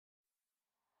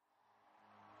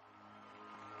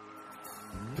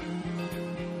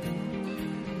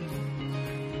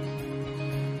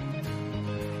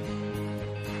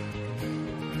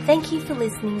Thank you for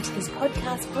listening to this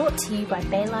podcast brought to you by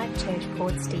Bay Life Church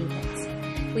Port Stephens.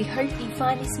 We hope you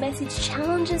find this message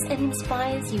challenges and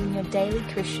inspires you in your daily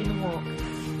Christian walk.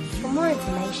 For more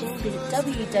information, visit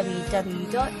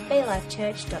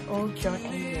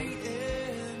www.baylifechurch.org.au.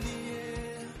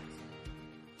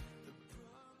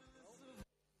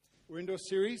 We're into a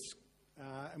series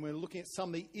and we're looking at some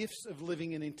of the ifs of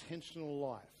living an intentional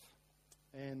life.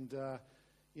 And,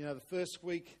 the first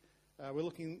week we're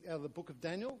looking at the book of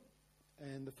Daniel.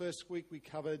 And the first week we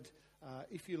covered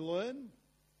If You Learn,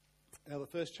 the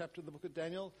first chapter of the book of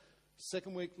Daniel.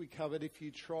 Second week we covered If You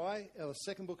Try, the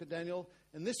second book of Daniel.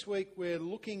 And this week we're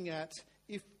looking at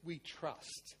If We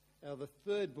Trust, the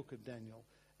third book of Daniel.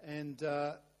 And,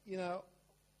 let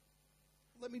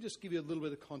me just give you a little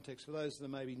bit of context for those that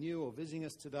may be new or visiting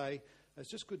us today. It's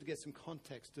just good to get some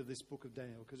context to this book of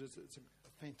Daniel because it's a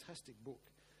fantastic book.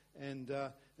 And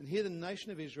here the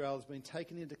nation of Israel has been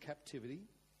taken into captivity.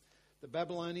 The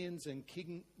Babylonians and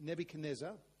King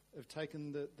Nebuchadnezzar have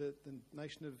taken the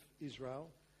nation of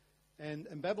Israel. And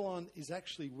Babylon is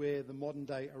actually where the modern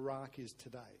day Iraq is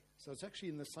today. So it's actually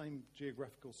in the same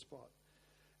geographical spot.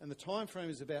 And the time frame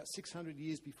is about 600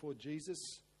 years before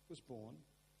Jesus was born.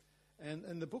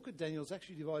 And the book of Daniel is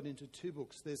actually divided into two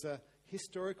books. There's a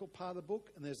historical part of the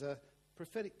book and there's a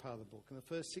prophetic part of the book. And the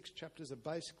first 6 chapters are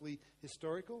basically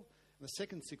historical and the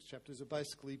second 6 chapters are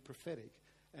basically prophetic.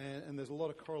 And there's a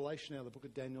lot of correlation out of the book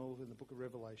of Daniel and the book of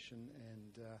Revelation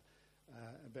and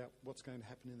about what's going to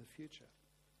happen in the future.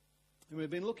 And we've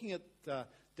been looking at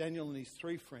Daniel and his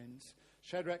 3 friends,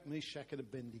 Shadrach, Meshach and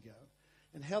Abednego,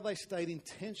 and how they stayed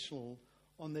intentional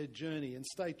on their journey and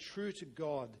stayed true to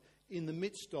God in the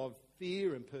midst of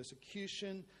fear and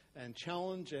persecution and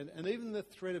challenge and even the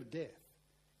threat of death.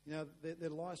 You know, their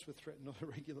lives were threatened on a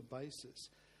regular basis.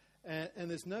 And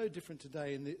there's no different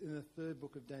today in the third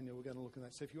book of Daniel. We're going to look at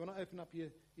that. So if you want to open up your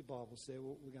Bibles there,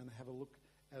 we're going to have a look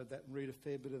at that and read a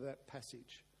fair bit of that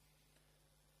passage.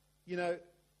 You know,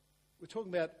 we're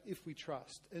talking about if we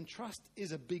trust. And trust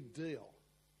is a big deal.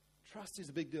 Trust is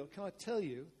a big deal. Can I tell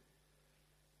you,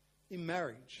 in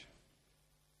marriage,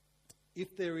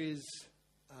 if there is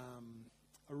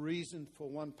a reason for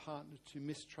one partner to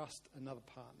mistrust another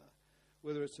partner,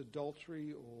 whether it's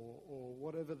adultery or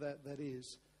whatever that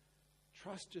is,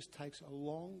 trust just takes a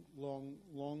long, long,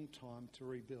 long time to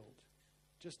rebuild.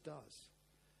 It just does.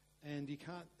 And it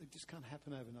just can't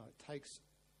happen overnight. It takes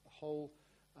a whole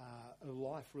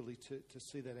life really to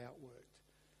see that outworked.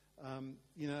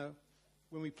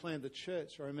 When we planned the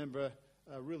church, I remember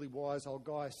a really wise old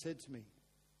guy said to me,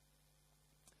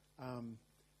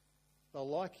 they'll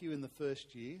like you in the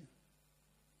first year,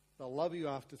 they'll love you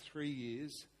after 3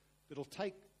 years, but it'll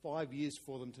take 5 years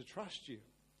for them to trust you.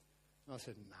 And I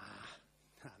said, nah,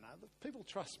 people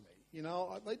trust me, they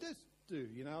just do,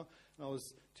 And I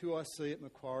was 2IC at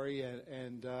Macquarie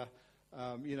and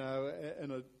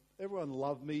everyone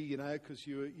loved me, because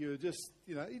you were just,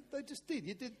 they just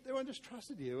did. Everyone just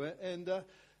trusted you. And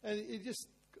it just,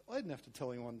 I didn't have to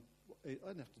tell anyone, I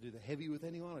didn't have to do the heavy with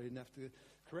anyone. I didn't have to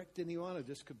correct anyone. It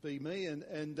just could be me.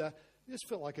 And it just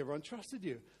felt like everyone trusted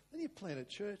you. Then you plant a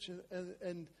church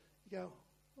and you go,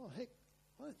 oh, heck,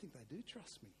 I don't think they do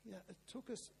trust me. It took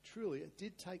us, truly, it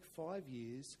did take 5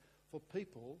 years for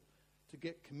people to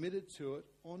get committed to it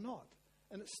or not.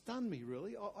 And it stunned me,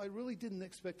 really. I really didn't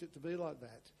expect it to be like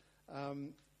that.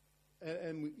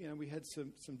 We had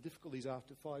some difficulties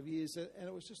after 5 years. And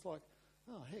it was just like,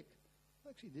 oh, heck, they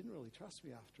actually didn't really trust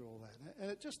me after all that.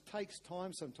 And it just takes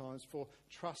time sometimes for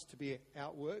trust to be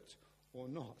outworked or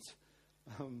not.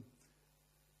 And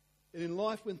in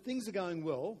life, when things are going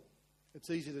well, it's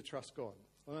easy to trust God.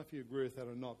 I don't know if you agree with that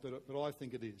or not, but I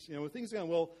think it is. When things are going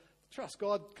well, trust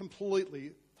God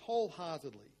completely,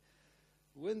 wholeheartedly.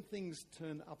 When things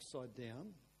turn upside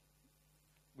down,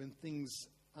 when things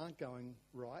aren't going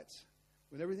right,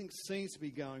 when everything seems to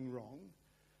be going wrong,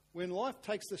 when life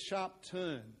takes the sharp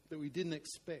turn that we didn't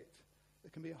expect,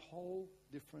 it can be a whole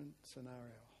different scenario,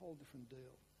 a whole different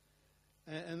deal.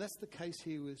 And that's the case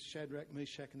here with Shadrach,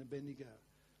 Meshach and Abednego.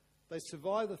 They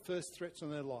survived the first threats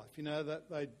on their life. That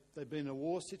they've been in a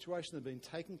war situation, they've been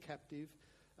taken captive.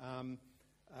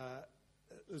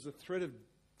 There's a threat of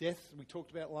death we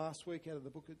talked about last week out of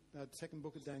the second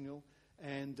book of Daniel,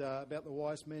 and about the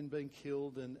wise men being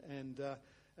killed, and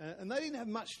they didn't have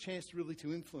much chance really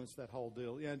to influence that whole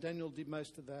deal. Daniel did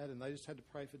most of that, and they just had to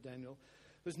pray for Daniel.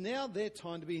 It was now their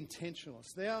time to be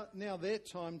intentionalists. Now their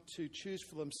time to choose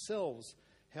for themselves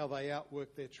how they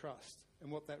outwork their trust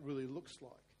and what that really looks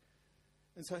like.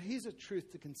 And so here's a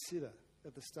truth to consider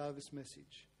at the start of this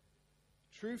message.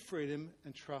 True freedom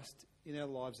and trust in our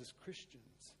lives as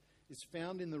Christians is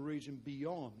found in the region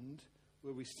beyond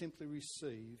where we simply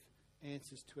receive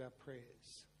answers to our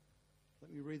prayers.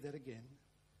 Let me read that again.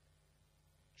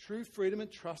 True freedom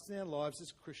and trust in our lives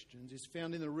as Christians is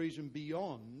found in the region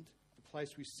beyond the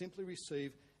place we simply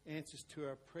receive answers to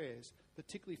our prayers,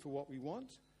 particularly for what we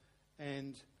want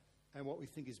and what we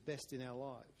think is best in our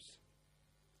lives.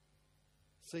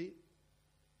 See,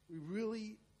 we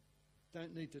really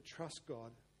don't need to trust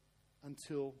God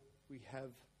until we have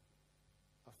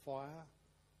a fire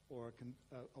or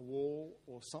a wall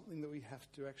or something that we have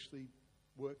to actually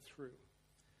work through.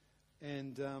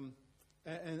 And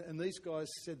these guys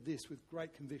said this with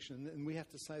great conviction, and we have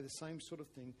to say the same sort of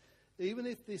thing. Even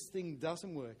if this thing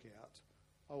doesn't work out,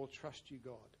 I will trust you,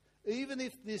 God. Even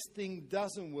if this thing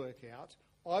doesn't work out,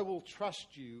 I will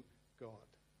trust you, God.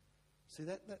 See,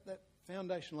 that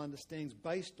foundational understanding is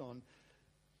based on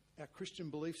our Christian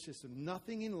belief system.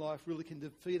 Nothing in life really can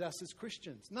defeat us as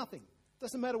Christians. Nothing.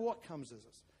 Doesn't matter what comes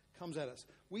at us.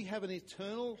 We have an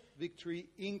eternal victory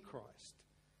in Christ.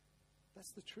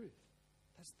 That's the truth.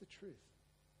 That's the truth.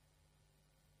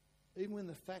 Even when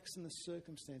the facts and the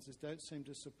circumstances don't seem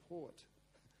to support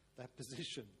that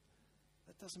position,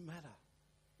 that doesn't matter.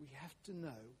 We have to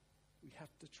know. We have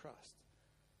to trust.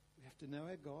 We have to know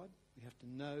our God. We have to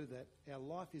know that our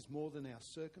life is more than our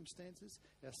circumstances,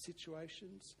 our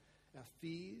situations, our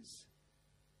fears.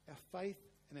 Our faith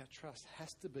and our trust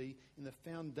has to be in the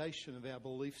foundation of our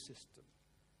belief system.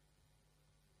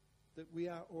 That we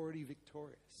are already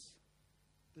victorious.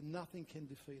 That nothing can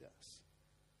defeat us.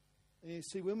 And you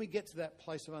see, when we get to that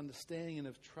place of understanding and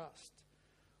of trust,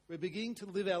 we're beginning to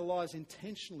live our lives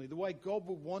intentionally, the way God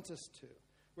would want us to,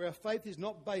 where our faith is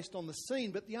not based on the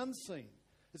seen, but the unseen.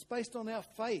 It's based on our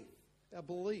faith, our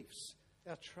beliefs,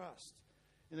 our trust,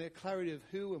 and our clarity of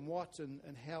who and what and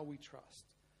how we trust.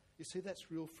 You see,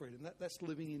 that's real freedom. That's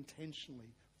living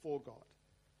intentionally for God.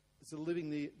 It's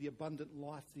living the abundant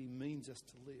life that He means us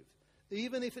to live.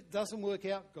 Even if it doesn't work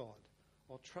out, God,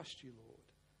 I'll trust you, Lord.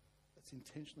 That's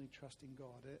intentionally trusting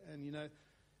God. And you know,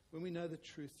 when we know the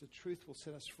truth will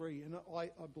set us free. And I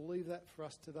believe that for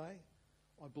us today.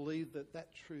 I believe that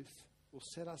truth will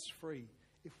set us free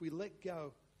if we let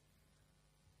go.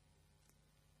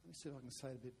 Let me see if I can say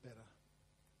it a bit better.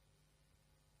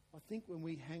 I think when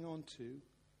we hang on to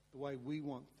the way we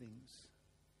want things,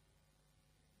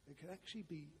 it can actually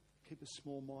keep us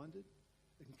small-minded.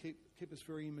 It can keep us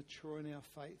very immature in our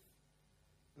faith.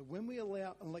 But when we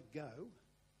allow and let go,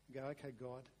 and go, okay,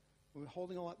 God, when we're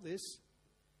holding on like this,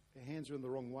 our hands are in the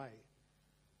wrong way.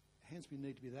 Our hands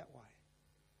need to be that way.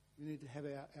 We need to have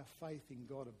our faith in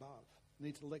God above. We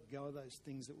need to let go of those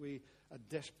things that we are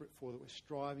desperate for, that we're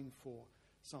striving for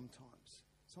sometimes.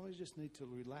 Sometimes you just need to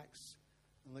relax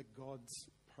and let God's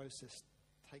process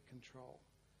take control.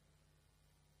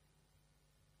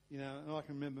 You know, and I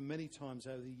can remember many times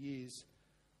over the years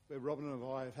where Robin and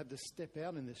I have had to step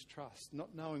out in this trust,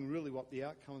 not knowing really what the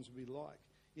outcomes would be like.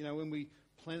 You know, when we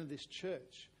planted this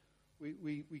church,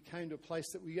 we came to a place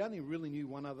that we only really knew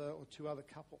one other or two other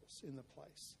couples in the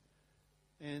place.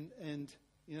 And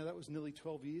you know, that was nearly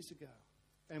 12 years ago.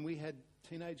 And we had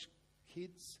teenage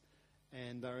kids,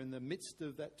 and they're in the midst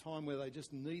of that time where they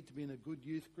just need to be in a good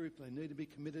youth group. They need to be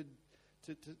committed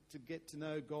to get to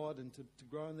know God and to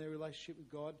grow in their relationship with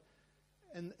God.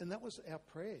 And that was our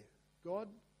prayer. God,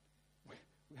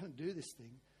 we're going to do this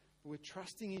thing, but we're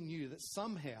trusting in you that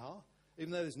somehow,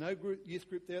 even though there's no youth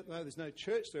group there at the moment, there's no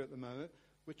church there at the moment,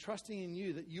 we're trusting in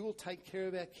you that you will take care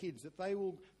of our kids, that they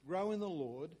will grow in the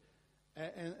Lord,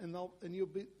 and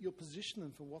you'll position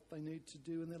them for what they need to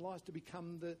do in their lives to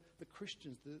become the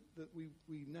Christians that we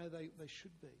know they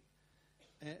should be.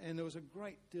 And there was a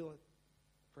great deal of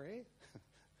prayer,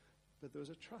 but there was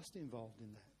a trust involved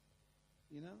in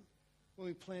that. You know,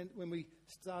 when we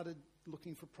started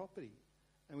looking for property,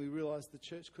 and we realised the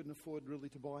church couldn't afford really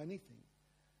to buy anything,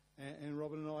 and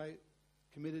Robin and I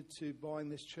committed to buying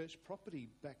this church property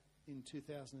back in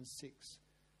 2006.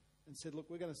 And said, look,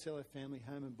 we're going to sell our family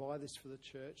home and buy this for the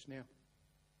church. Now,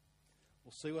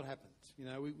 we'll see what happens. You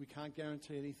know, we can't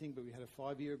guarantee anything, but we had a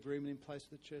 5-year agreement in place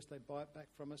with the church. They buy it back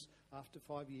from us after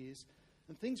 5 years.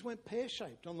 And things went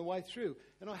pear-shaped on the way through.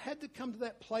 And I had to come to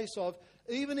that place of,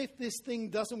 even if this thing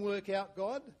doesn't work out,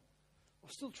 God, I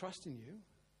still trust in you.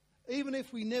 Even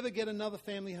if we never get another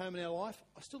family home in our life,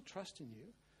 I still trust in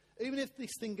you. Even if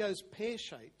this thing goes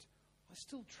pear-shaped, I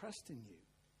still trust in you.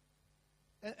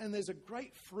 And there's a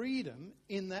great freedom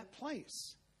in that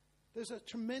place. There's a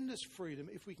tremendous freedom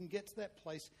if we can get to that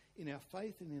place in our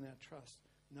faith and in our trust,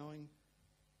 knowing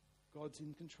God's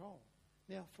in control.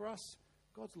 Now, for us,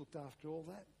 God's looked after all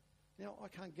that. Now, I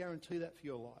can't guarantee that for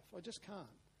your life. I just can't.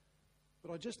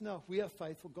 But I just know if we are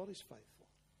faithful, God is faithful.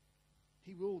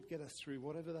 He will get us through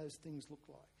whatever those things look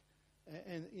like.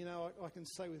 And you know, I can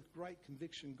say with great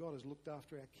conviction, God has looked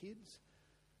after our kids.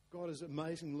 God has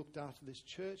amazingly looked after this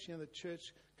church. You know, the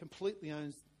church completely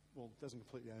owns, well, doesn't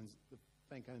completely own, the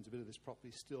bank owns a bit of this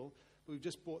property still. But we've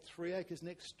just bought 3 acres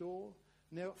next door,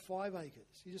 now at 5 acres.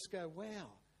 You just go, wow,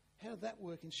 how did that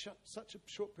work in such a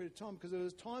short period of time? Because there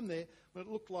was a time there when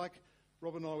it looked like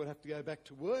Rob and I would have to go back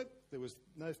to work. There was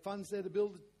no funds there to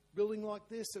build a building like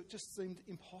this, so it just seemed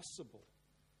impossible.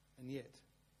 And yet,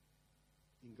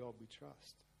 in God we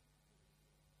trust.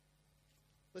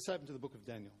 Let's open to the book of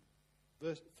Daniel.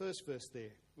 First verse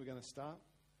there, we're going to start.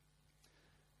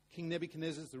 King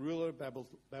Nebuchadnezzar, the ruler of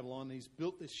Babylon, he's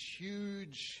built this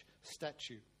huge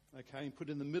statue, okay, and put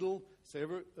it in the middle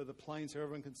of the plain so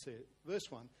everyone can see it. Verse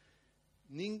 1,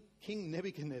 King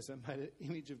Nebuchadnezzar made an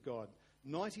image of God,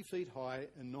 90 feet high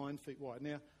and 9 feet wide.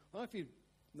 Now, I don't know if you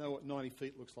know what 90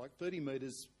 feet looks like, 30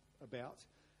 metres about.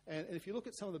 And if you look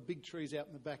at some of the big trees out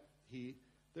in the back here,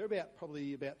 they're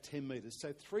probably about 10 metres,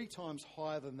 so 3 times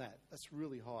higher than that. That's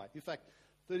really high. In fact,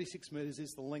 36 metres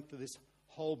is the length of this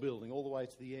whole building, all the way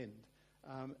to the end.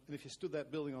 And if you stood that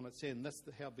building on its end, that's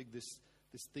how big this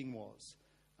thing was.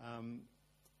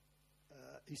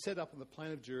 He set up in the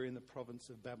plain of Dura in the province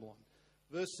of Babylon.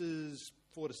 Verses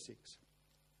 4 to 6.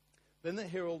 Then the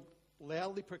herald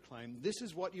loudly proclaimed, "This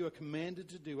is what you are commanded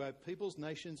to do, O peoples,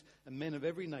 nations, and men of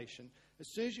every nation.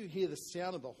 As soon as you hear the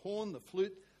sound of the horn, the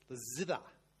flute, the zither."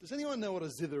 Does anyone know what a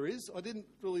zither is? I didn't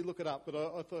really look it up, but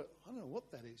I thought, I don't know what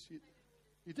that is.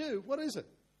 You do? What is it?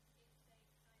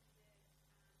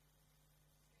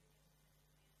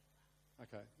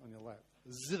 Okay, on your lap.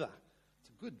 Zither. It's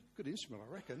a good instrument,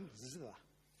 I reckon. Zither.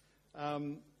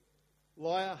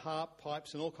 Lyre, harp,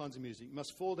 pipes, and all kinds of music. You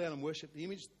must fall down and worship the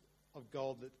image of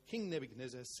gold that King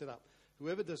Nebuchadnezzar has set up.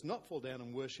 Whoever does not fall down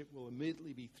and worship will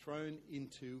immediately be thrown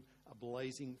into a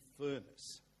blazing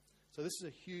furnace. So this is a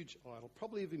huge idol,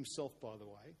 probably of himself, by the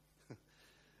way.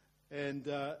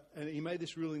 and he made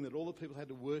this ruling that all the people had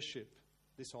to worship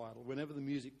this idol whenever the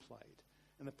music played.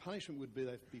 And the punishment would be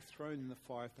they'd be thrown in the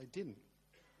fire if they didn't.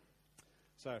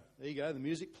 So there you go, the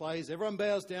music plays, everyone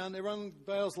bows down, everyone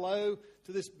bows low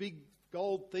to this big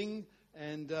gold thing,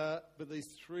 but these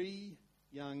 3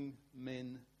 young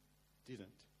men didn't.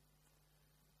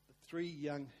 The 3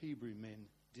 young Hebrew men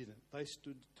didn't. They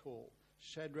stood tall.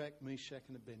 Shadrach, Meshach,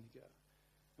 and Abednego.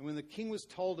 And when the king was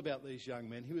told about these young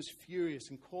men, he was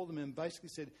furious and called them in and basically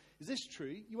said, "Is this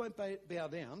true? You won't bow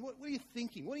down? What are you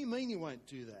thinking? What do you mean you won't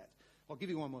do that? I'll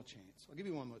give you one more chance. I'll give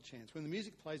you one more chance. When the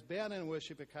music plays, bow down and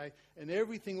worship, okay, and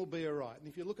everything will be all right." And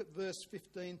if you look at verse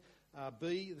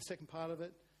 15b, the second part of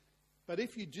it, "But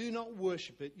if you do not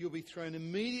worship it, you'll be thrown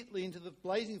immediately into the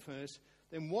blazing furnace.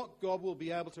 Then what God will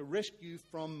be able to rescue you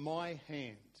from my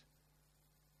hand?"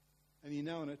 And you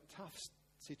know, in a tough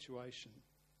situation,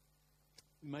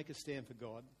 we make a stand for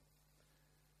God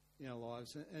in our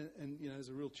lives, and you know, there's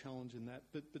a real challenge in that.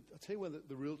 But I'll tell you where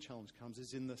the real challenge comes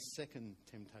is in the second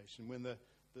temptation, when the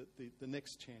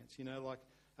next chance. You know, like,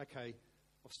 okay,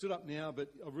 I've stood up now,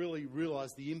 but I've really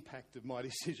realised the impact of my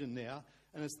decision now,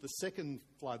 and it's the second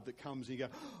flood that comes, and you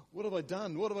go, oh, what have I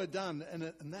done? What have I done?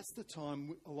 And that's the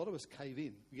time a lot of us cave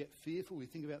in. We get fearful. We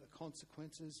think about the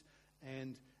consequences,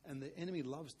 and the enemy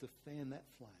loves to fan that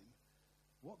flame.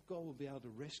 What God will be able to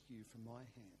rescue you from my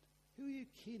hand? Who are you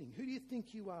kidding? Who do you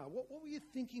think you are? What were you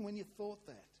thinking when you thought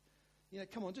that? You know,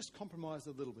 come on, just compromise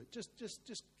a little bit. Just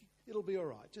it'll be all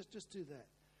right. Just do that.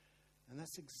 And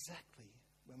that's exactly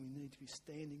when we need to be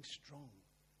standing strong.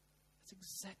 That's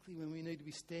exactly when we need to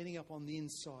be standing up on the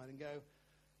inside and go,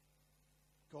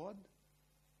 God,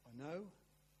 I know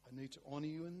I need to honour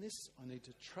you in this. I need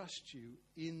to trust you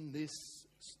in these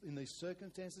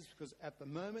circumstances, because at the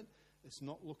moment it's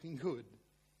not looking good.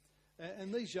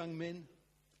 And these young men,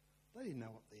 they didn't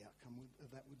know what the outcome of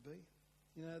that would be.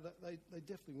 You know, they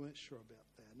definitely weren't sure about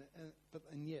that.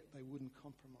 And yet they wouldn't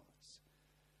compromise.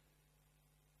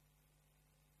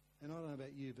 And I don't know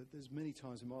about you, but there's many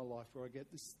times in my life where I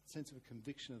get this sense of a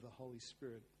conviction of the Holy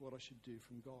Spirit, what I should do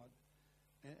from God,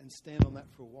 and stand on that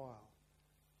for a while.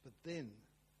 But then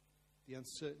the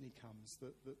uncertainty comes,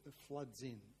 the floods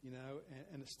in, you know,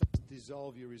 and it starts to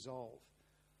dissolve your resolve.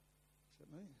 Is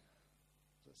that me?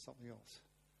 Is that something else?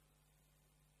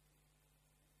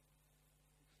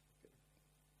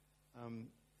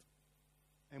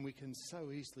 And we can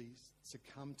so easily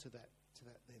succumb to that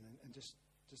then, and just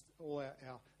all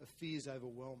our fears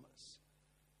overwhelm us.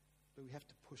 But we have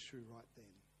to push through right then.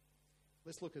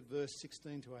 Let's look at verse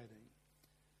 16 to 18.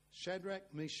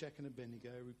 Shadrach, Meshach, and Abednego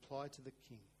replied to the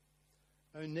king,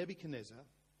 "O Nebuchadnezzar,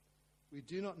 we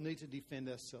do not need to defend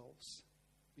ourselves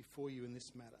before you in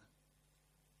this matter.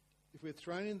 If we're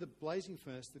thrown in the blazing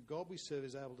furnace, the God we serve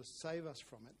is able to save us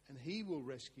from it, and he will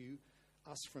rescue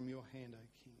us from your hand, O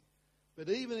King. But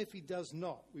even if he does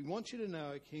not, we want you to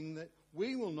know, O King, that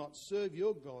we will not serve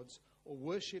your gods or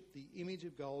worship the image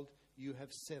of gold you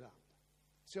have set up.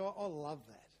 See, I love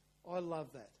that. I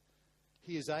love that.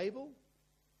 He is able,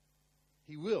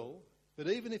 he will, but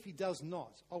even if he does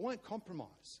not, I won't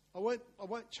compromise. I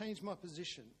won't change my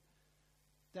position.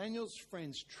 Daniel's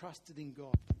friends trusted in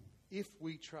God. If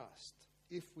we trust.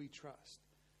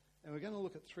 And we're going to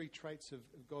look at 3 traits of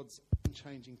God's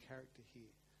unchanging character here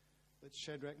that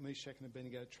Shadrach, Meshach and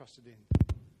Abednego trusted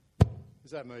in.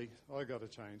 Is that me? I got to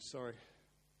change, sorry.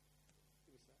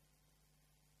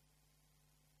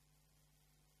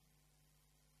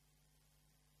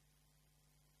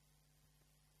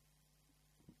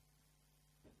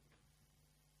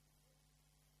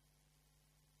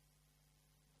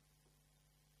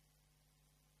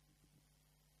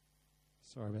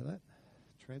 Sorry about that.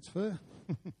 Transfer.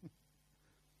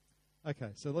 Okay,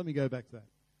 so let me go back to that.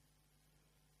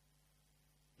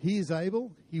 He is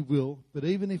able, he will, but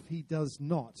even if he does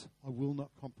not, I will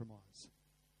not compromise.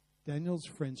 Daniel's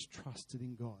friends trusted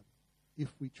in God,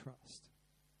 if we trust.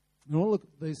 And I'll look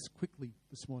at this quickly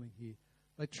this morning here.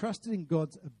 They trusted in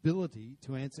God's ability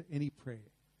to answer any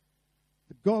prayer.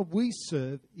 The God we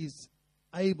serve is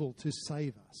able to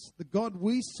save us. The God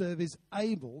we serve is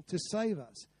able to save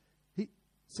us.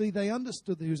 See, they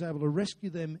understood that he was able to rescue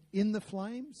them in the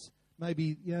flames.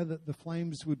 Maybe, that the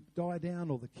flames would die down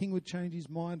or the king would change his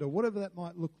mind or whatever that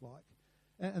might look like,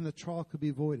 and the trial could be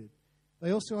avoided.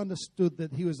 They also understood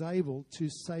that he was able to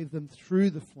save them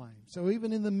through the flames. So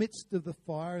even in the midst of the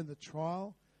fire and the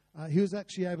trial, he was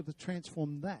actually able to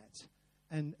transform that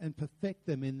and perfect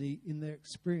them in their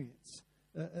experience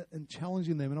and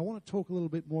challenging them. And I want to talk a little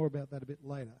bit more about that a bit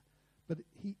later. But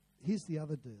here's the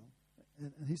other deal,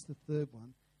 and here's the third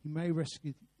one. He may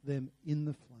rescue them in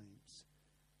the flames,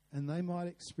 and they might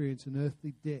experience an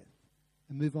earthly death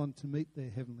and move on to meet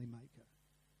their heavenly Maker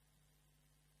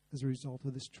as a result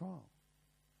of this trial.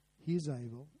 He is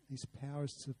able, his power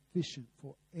is sufficient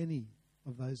for any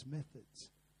of those methods.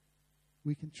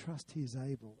 We can trust he is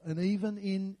able. And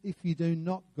even if you do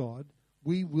not God,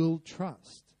 we will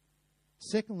trust.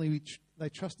 Secondly, they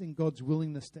trust in God's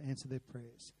willingness to answer their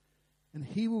prayers. And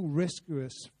he will rescue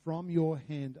us from your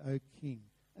hand, O King.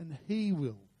 And he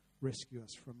will rescue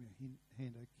us from your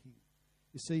hand, O King.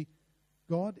 You see,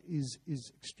 God is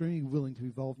extremely willing to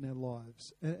involve in our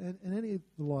lives and any of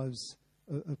the lives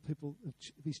of people, of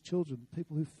his children,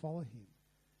 people who follow him.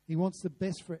 He wants the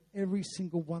best for every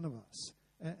single one of us.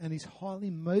 And he's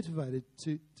highly motivated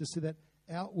to see that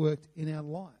outworked in our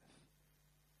life.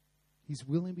 He's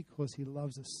willing because he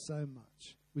loves us so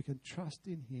much. We can trust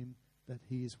in him that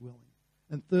he is willing.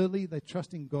 And thirdly, they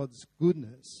trust in God's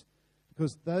goodness,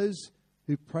 because those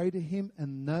who pray to him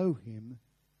and know him,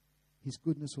 his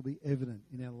goodness will be evident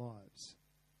in our lives.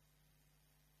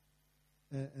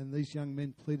 And these young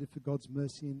men pleaded for God's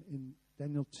mercy in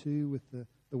Daniel 2 with the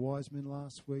wise men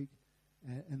last week.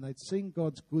 And they'd seen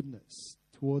God's goodness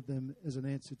toward them as an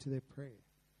answer to their prayer.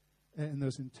 And there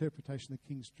was interpretation of the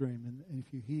king's dream. And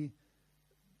if you hear,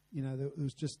 there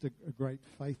was just a great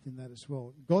faith in that as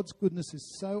well. God's goodness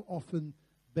is so often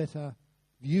better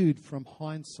viewed from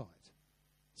hindsight.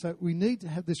 So we need to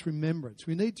have this remembrance.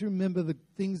 We need to remember the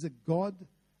things that God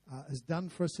has done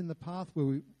for us in the past,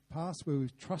 where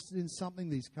we've trusted in something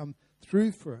that he's come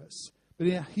through for us. But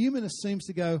our humanness seems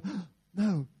to go,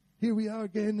 no, here we are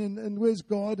again, and where's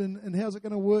God, and how's it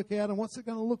going to work out, and what's it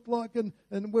going to look like, and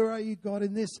where are you, God,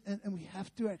 in this? And we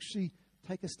have to actually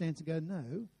take a stance and go,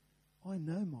 no, I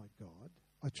know my God.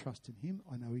 I trust in him.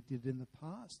 I know he did it in the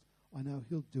past. I know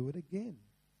he'll do it again.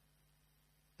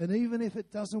 And even if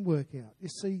it doesn't work out, you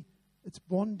see, it's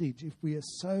bondage if we are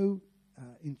so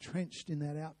entrenched in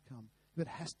that outcome. If it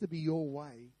has to be your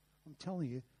way, I'm telling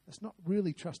you, that's not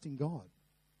really trusting God.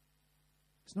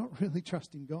 It's not really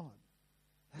trusting God.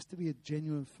 It has to be a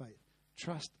genuine faith.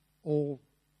 Trust all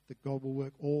that God will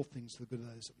work all things for the good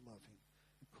of those that love him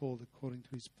and called according to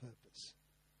his purpose.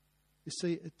 You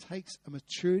see, it takes a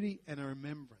maturity and a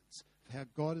remembrance of how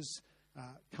God has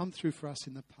come through for us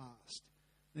in the past.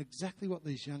 And exactly what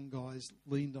these young guys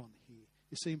leaned on here.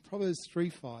 You see, in Proverbs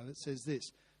 3:5, it says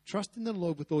this: trust in the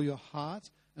Lord with all your heart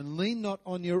and lean not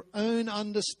on your own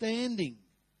understanding.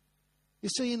 You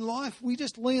see, in life, we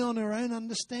just lean on our own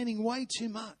understanding way too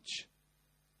much.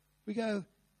 We go,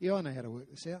 yeah, I know how to work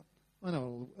this out. I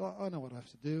know what I have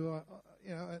to do.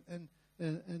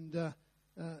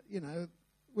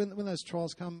 When those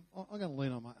trials come, I'm going to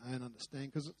lean on my own understanding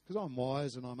because I'm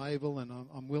wise and I'm able and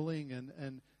I'm willing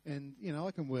and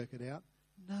I can work it out.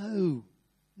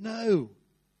 No.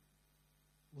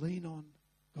 lean on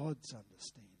God's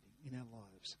understanding in our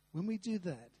lives. When we do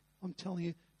that, I'm telling you,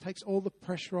 it takes all the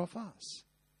pressure off us.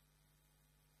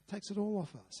 It takes it all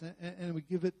off us. And we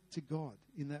give it to God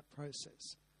in that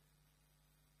process.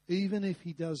 Even if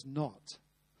he does not,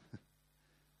 we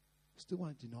still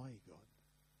won't deny you, God.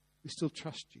 We still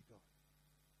trust you, God.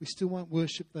 We still won't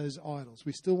worship those idols.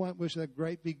 We still won't worship that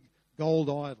great big gold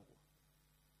idol.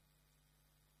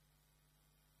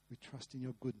 We trust in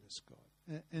your goodness,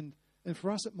 God. And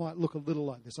for us, it might look a little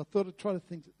like this. I thought I'd try to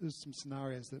think of some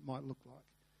scenarios that it might look like.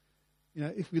 You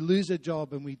know, if we lose a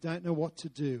job and we don't know what to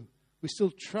do, we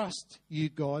still trust you,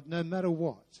 God, no matter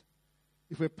what.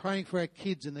 If we're praying for our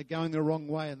kids and they're going the wrong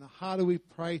way, and the harder we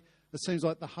pray, it seems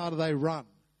like the harder they run.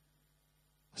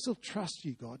 I still trust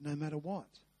you, God, no matter what.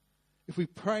 If we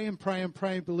pray and pray and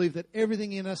pray and believe that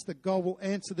everything in us, that God will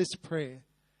answer this prayer,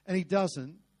 and he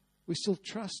doesn't, we still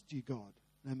trust you, God,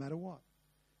 no matter what.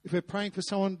 If we're praying for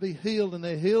someone to be healed and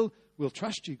they're healed, we'll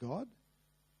trust you, God.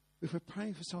 If we're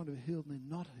praying for someone to be healed and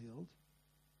they're not healed,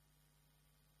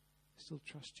 we still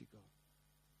trust you, God.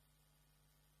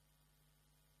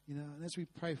 You know, and as we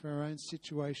pray for our own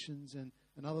situations and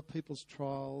other people's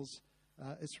trials,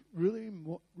 it's really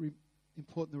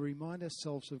important to remind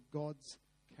ourselves of God's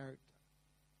character.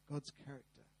 God's character.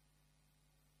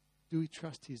 Do we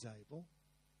trust he's able?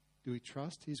 Do we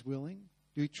trust he's willing?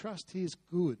 Do we trust he is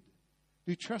good?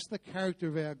 Do we trust the character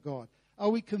of our God? Are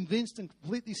we convinced and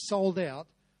completely sold out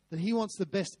that he wants the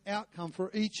best outcome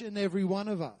for each and every one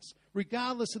of us,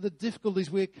 regardless of the difficulties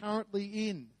we're currently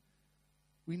in?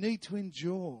 We need to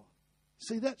endure.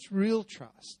 See, that's real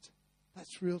trust.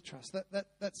 That's real trust.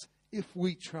 That's if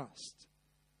we trust.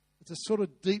 It's a sort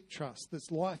of deep trust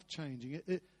that's life-changing.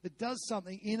 It does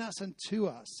something in us and to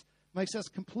us, makes us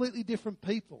completely different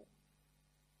people.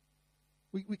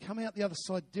 We come out the other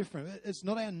side different. It's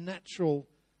not our natural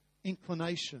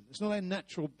inclination. It's not our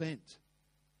natural bent.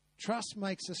 Trust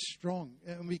makes us strong,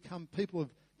 and we become people of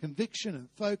conviction and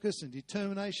focus and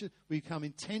determination. We become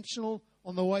intentional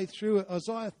on the way through it.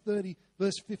 Isaiah 30,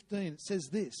 verse 15, it says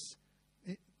this.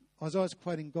 Isaiah's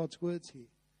quoting God's words here.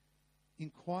 In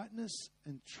quietness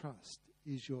and trust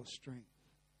is your strength.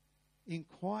 In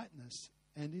quietness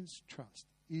and in trust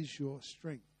is your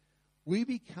strength. We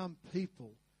become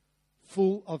people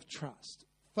full of trust,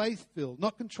 faith-filled,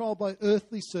 not controlled by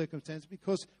earthly circumstances,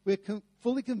 because we're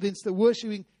fully convinced that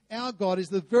worshiping our God is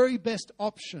the very best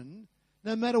option,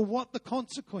 no matter what the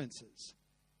consequences.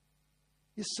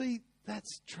 You see,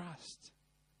 that's trust.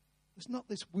 It's not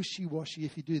this wishy-washy,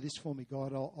 if you do this for me,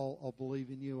 God, I'll believe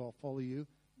in you, I'll follow you.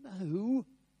 No.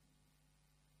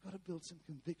 Got to build some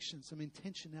conviction, some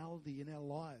intentionality in our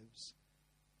lives.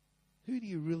 Who do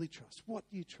you really trust? What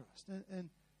do you trust? And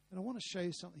I want to show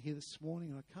you something here this morning,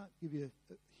 and I can't give you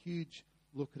a huge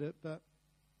look at it, but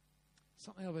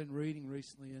something I've been reading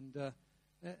recently,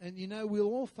 and you know, we'll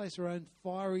all face our own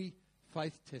fiery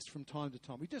faith test from time to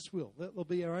time. We just will. There'll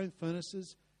be our own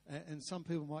furnaces, and some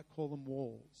people might call them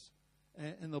walls.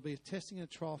 And there'll be a testing and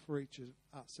a trial for each of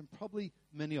us, and probably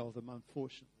many of them,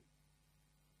 unfortunately.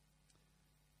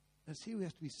 And it's here we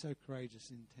have to be so courageous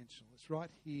and intentional. It's right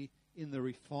here in the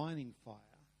refining fire.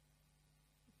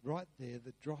 Right there,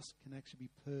 the dross can actually be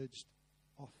purged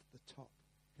off the top.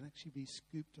 Can actually be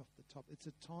scooped off the top. It's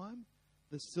a time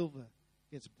the silver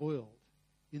gets boiled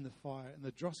in the fire and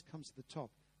the dross comes to the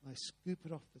top, and they scoop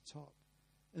it off the top.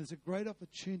 And it's a great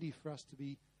opportunity for us to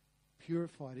be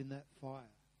purified in that fire.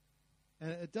 And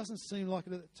it doesn't seem like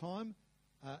it at the time,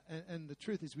 and the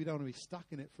truth is we don't want to be stuck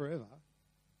in it forever.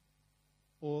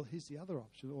 Or here's the other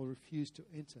option, or refuse to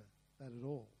enter that at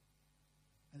all.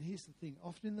 And here's the thing,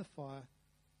 often in the fire,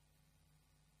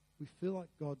 we feel like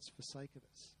God's forsaken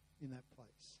us in that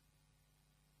place.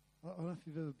 I don't know if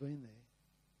you've ever been there.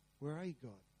 Where are you,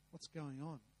 God? What's going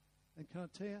on? And can I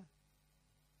tell you,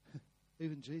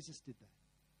 even Jesus did that.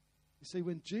 You see,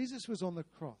 when Jesus was on the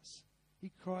cross,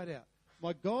 he cried out,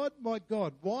 my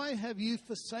God, why have you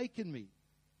forsaken me?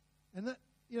 And that,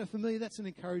 you know, for me, that's an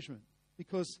encouragement,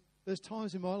 because there's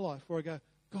times in my life where I go,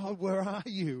 God, where are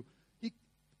you?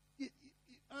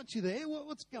 Aren't you there?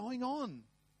 What's going on?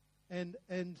 And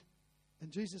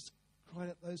Jesus cried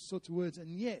out those sorts of words.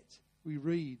 And yet, we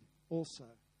read also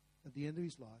at the end of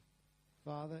his life,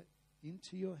 Father,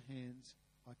 into your hands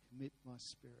I commit my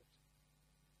spirit.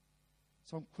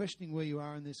 So I'm questioning where you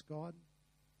are in this, God.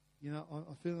 You know,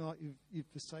 I'm feeling like you've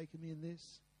forsaken me in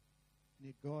this. And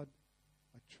yet, God,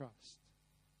 I trust.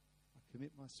 I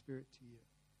commit my spirit to you.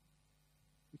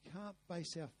 We can't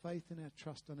base our faith and our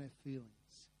trust on our feelings.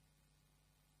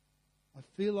 I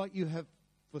feel like you have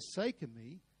forsaken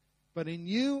me, but in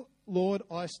you, Lord,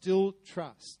 I still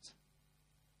trust.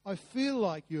 I feel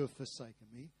like you have forsaken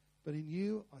me, but in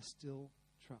you I still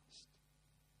trust.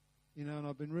 You know, and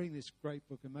I've been reading this great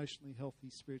book, Emotionally Healthy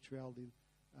Spirituality.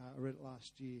 I read it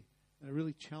last year, and it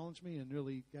really challenged me and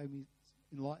really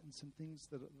enlightened some things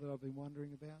that I've been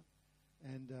wondering about.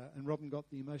 And Robin got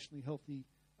the Emotionally Healthy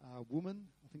Woman,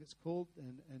 I think it's called,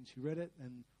 and she read it,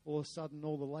 and all of a sudden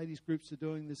all the ladies groups are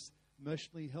doing this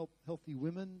Emotionally Healthy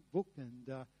Women book, and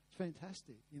it's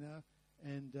fantastic, you know.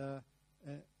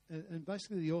 And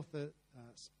basically the author,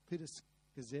 Peter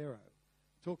Scazzero,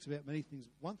 talks about many things.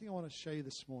 One thing I want to show you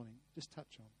this morning, just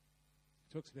touch on,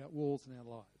 he talks about walls in our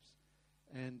lives.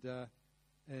 And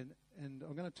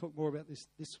I'm going to talk more about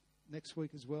this next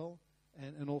week as well,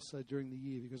 and also during the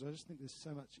year, because I just think there's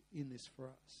so much in this for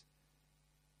us.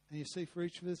 And you see, for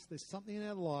each of us, there's something in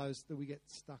our lives that we get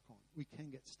stuck on. We can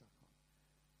get stuck on.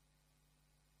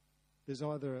 There's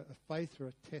either a faith or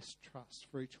a test trust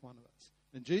for each one of us.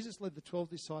 And Jesus led the 12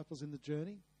 disciples in the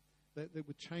journey that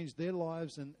would change their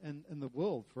lives and the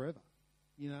world forever.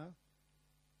 You know,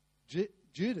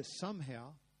 Judas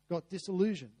somehow got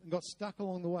disillusioned and got stuck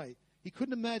along the way. He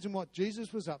couldn't imagine what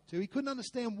Jesus was up to. He couldn't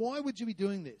understand, why would you be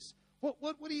doing this? What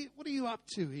are you up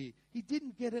to here? He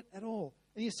didn't get it at all.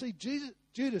 And you see,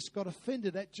 Judas got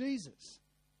offended at Jesus.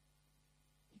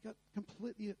 He got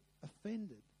completely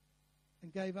offended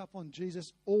and gave up on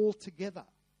Jesus altogether.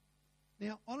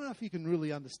 Now, I don't know if you can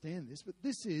really understand this, but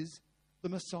this is the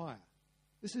Messiah.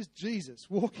 This is Jesus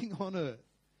walking on earth.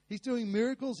 He's doing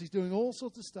miracles. He's doing all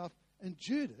sorts of stuff. And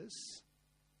Judas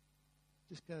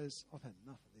just goes, I've had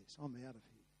enough of this. I'm out of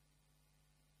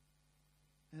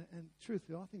here. And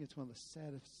truthfully, I think it's one of the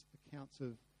saddest accounts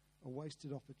of a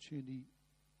wasted opportunity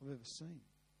I've ever seen.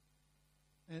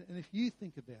 And if you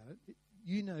think about it,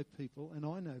 you know people, and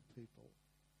I know people,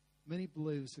 many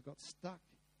believers have got stuck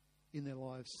in their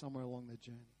lives somewhere along their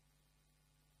journey.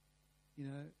 You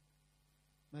know,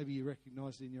 maybe you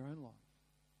recognise it in your own life.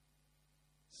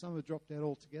 Some have dropped out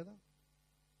altogether.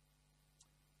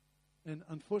 And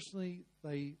unfortunately,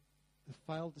 they have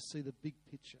failed to see the big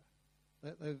picture.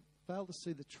 They've failed to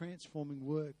see the transforming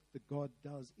work that God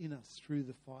does in us through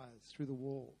the fires, through the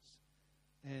walls.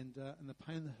 And the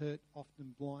pain and the hurt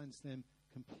often blinds them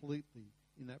completely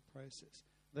in that process.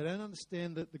 They don't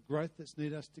understand that the growth that's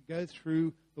needed us to go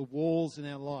through the walls in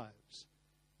our lives.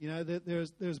 You know,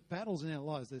 there's battles in our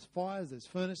lives. There's fires, there's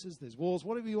furnaces, there's walls,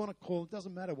 whatever you want to call it. It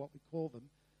doesn't matter what we call them.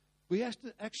 We have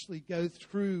to actually go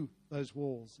through those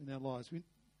walls in our lives. We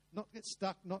not get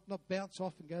stuck, not bounce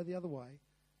off and go the other way.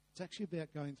 It's actually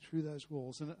about going through those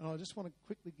walls. And I just want to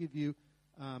quickly give you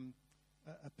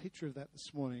a picture of that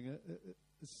this morning.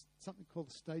 It's something called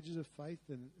The Stages of Faith,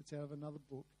 and it's out of another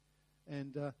book.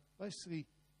 And basically,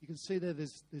 you can see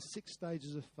there's 6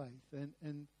 stages of faith.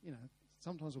 And you know,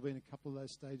 sometimes we'll be in a couple of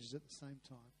those stages at the same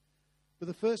time. But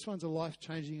the first one's a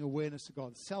life-changing awareness of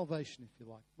God, salvation, if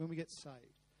you like, when we get saved.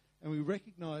 And we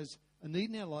recognize a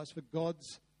need in our lives for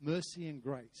God's mercy and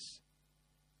grace.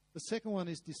 The second one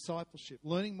is discipleship,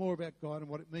 learning more about God and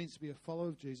what it means to be a follower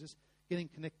of Jesus, getting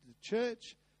connected to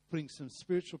church, putting some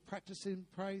spiritual practice in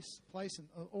place, and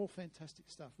all fantastic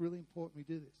stuff. Really important we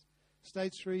do this.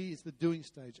 Stage 3 is the doing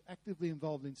stage, actively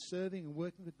involved in serving and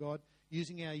working with God,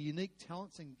 using our unique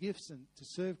talents and gifts and to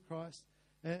serve Christ.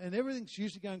 And everything's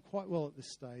usually going quite well at this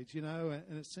stage, you know,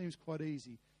 and it seems quite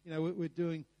easy. You know, we're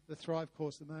doing the Thrive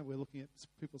course at the moment. We're looking at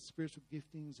people's spiritual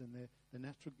giftings and their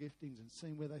natural giftings and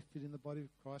seeing where they fit in the body of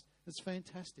Christ. It's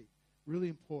fantastic, really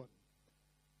important.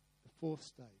 The 4th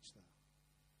stage, though,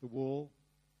 the wall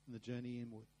and the journey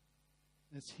inward.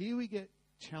 And it's here we get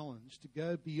challenged to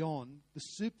go beyond the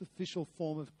superficial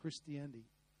form of Christianity,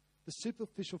 the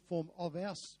superficial form of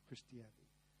our Christianity,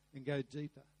 and go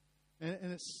deeper.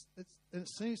 And it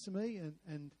seems to me, and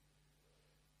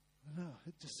I don't know,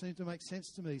 it just seems to make sense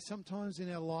to me. Sometimes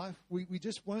in our life, we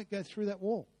just won't go through that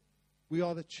wall. We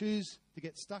either choose to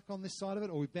get stuck on this side of it,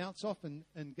 or we bounce off and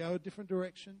go a different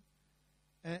direction.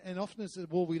 And often it's a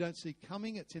wall we don't see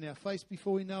coming. It's in our face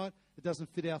before we know it. It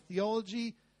doesn't fit our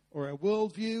theology or our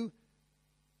worldview.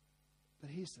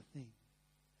 But here's the thing.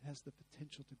 It has the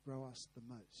potential to grow us the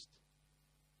most.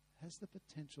 It has the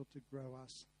potential to grow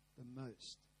us the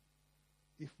most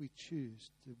if we choose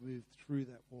to move through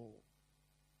that wall.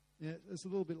 Now, it's a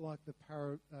little bit like the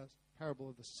parable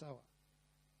of the sower.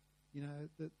 You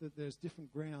know, that there's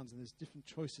different grounds and there's different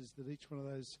choices that each one of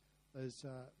those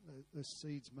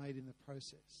seeds made in the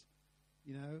process.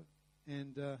 You know,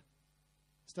 and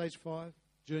stage 5,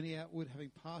 journey outward, having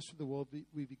passed through the world,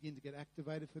 we begin to get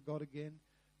activated for God again.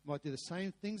 We might do the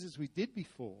same things as we did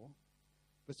before,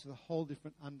 but it's with a whole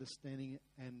different understanding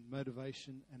and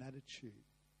motivation and attitude.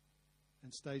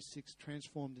 And stage 6,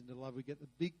 transformed into love. We get the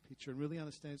big picture and really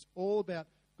understand it's all about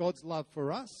God's love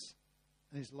for us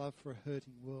and his love for a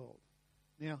hurting world.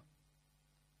 Now,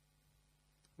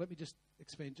 let me just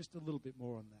expand just a little bit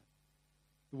more on that.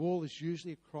 The wall is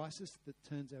usually a crisis that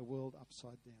turns our world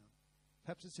upside down.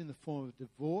 Perhaps it's in the form of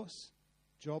divorce,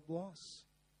 job loss,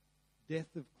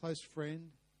 death of close friend,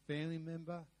 family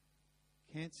member,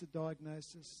 cancer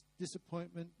diagnosis,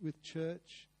 disappointment with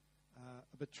church,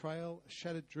 a betrayal, a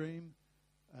shattered dream,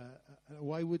 a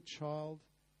wayward child,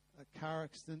 a car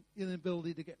accident,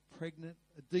 inability to get pregnant,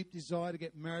 a deep desire to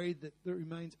get married that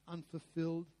remains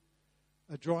unfulfilled,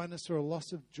 a dryness or a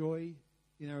loss of joy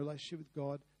in our relationship with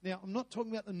God. Now, I'm not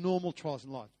talking about the normal trials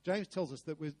in life. James tells us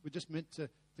that we're just meant to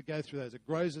go through those. It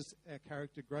grows us, our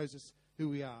character, grows us who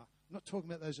we are. I'm not talking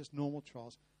about those just normal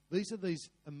trials. These are these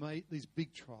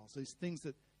big trials, these things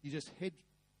that you just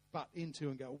headbutt into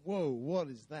and go, whoa, what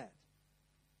is that?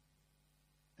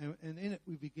 And in it,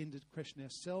 we begin to question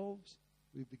ourselves.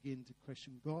 We begin to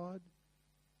question God.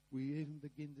 We even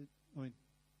begin to,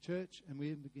 church, and we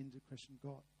even begin to question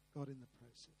God in the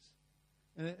process.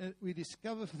 And we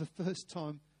discover for the first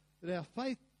time that our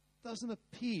faith doesn't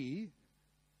appear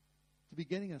to be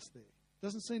getting us there. It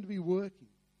doesn't seem to be working.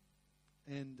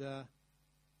 And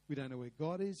we don't know where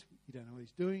God is. We don't know what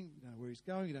he's doing. We don't know where he's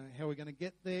going. We don't know how we're going to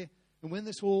get there. And when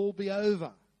this will all be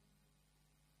over.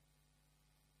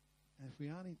 And if we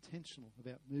aren't intentional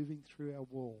about moving through our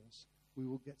walls, we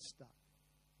will get stuck.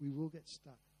 We will get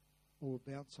stuck. Or we'll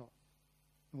bounce off.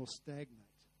 And we'll stagnate.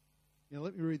 Now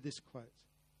let me read this quote.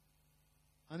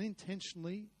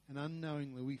 Unintentionally and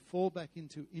unknowingly, we fall back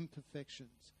into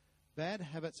imperfections. Bad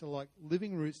habits are like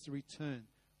living roots to return.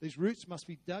 These roots must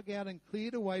be dug out and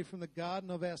cleared away from the garden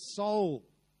of our soul.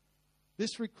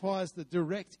 This requires the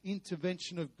direct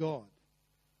intervention of God.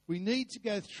 We need to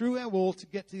go through our wall to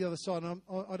get to the other side. And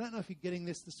I don't know if you're getting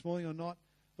this morning or not,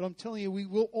 but I'm telling you, we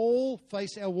will all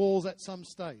face our walls at some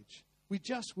stage. We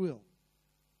just will.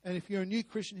 And if you're a new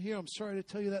Christian here, I'm sorry to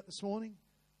tell you that this morning,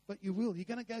 but you will. You're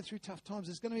going to go through tough times.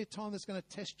 There's going to be a time that's going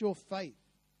to test your faith.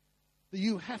 That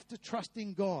you have to trust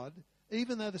in God,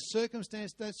 even though the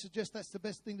circumstance don't suggest that's the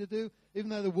best thing to do, even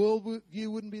though the world view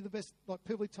wouldn't be the best, like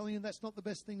people are telling you that's not the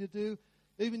best thing to do,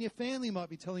 even your family might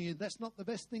be telling you that's not the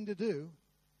best thing to do,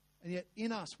 and yet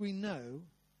in us we know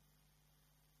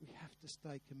we have to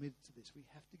stay committed to this. We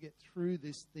have to get through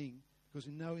this thing because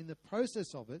we know in the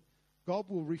process of it, God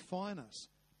will refine us,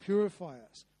 purify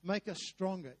us, make us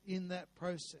stronger in that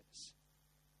process.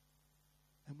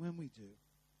 And when we do,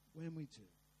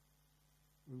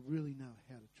 we really know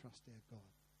how to trust our God.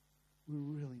 We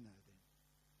really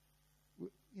know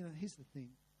then. Here's the thing.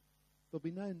 There'll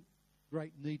be no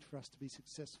great need for us to be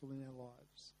successful in our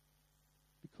lives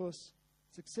because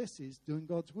success is doing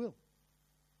God's will.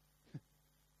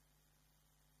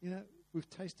 We've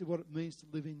tasted what it means to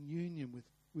live in union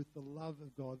with the love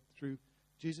of God through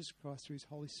Jesus Christ, through his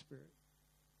Holy Spirit.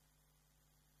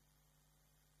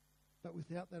 But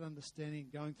without that understanding,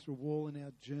 going through a wall in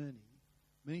our journey,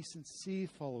 many sincere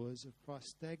followers of Christ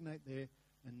stagnate there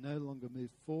and no longer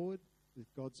move forward with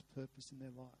God's purpose in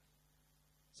their life.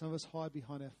 Some of us hide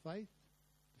behind our faith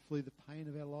to flee the pain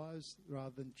of our lives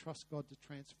rather than trust God to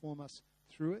transform us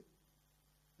through it.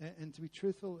 And to be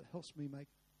truthful, it helps me make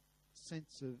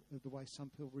sense of the way some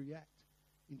people react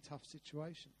in tough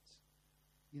situations.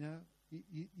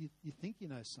 You think you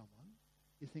know someone.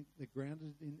 You think they're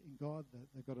grounded in God, that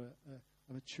they've got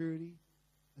a maturity,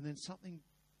 and then something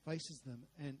faces them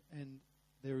and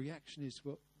their reaction is,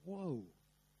 well, whoa,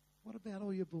 what about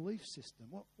all your belief system?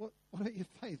 What about your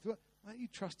faith? Aren't you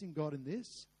trusting God in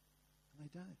this? And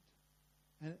they don't.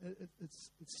 And it's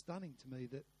stunning to me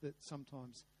that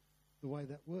sometimes the way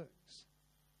that works.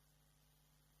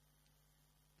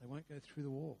 They won't go through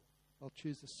the wall. They'll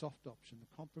choose the soft option,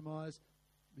 the compromise,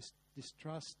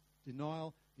 distrust,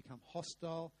 denial, become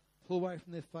hostile, pull away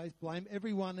from their faith, blame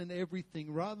everyone and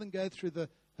everything rather than go through the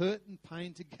hurt and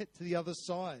pain to get to the other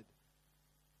side.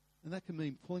 And that can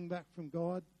mean pulling back from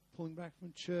God, pulling back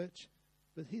from church.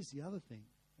 But here's the other thing.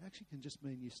 It actually can just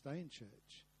mean you stay in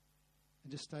church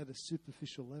and just stay at a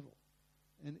superficial level.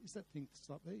 And is that thing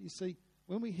stop there? You see,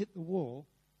 when we hit the wall,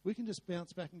 we can just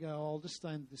bounce back and go, I'll just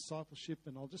stay in discipleship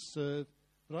and I'll just serve.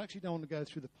 But I actually don't want to go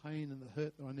through the pain and the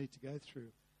hurt that I need to go through.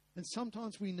 And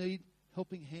sometimes we need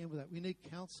helping hand with that. We need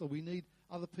counsel. We need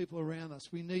other people around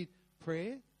us. We need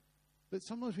prayer. But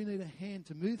sometimes we need a hand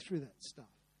to move through that stuff.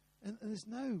 And there's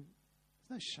no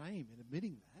shame in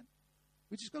admitting that.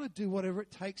 We just got to do whatever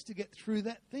it takes to get through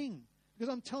that thing.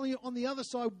 Because I'm telling you, on the other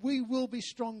side, we will be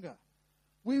stronger.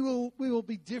 We will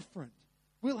be different.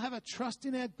 We'll have a trust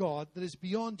in our God that is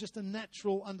beyond just a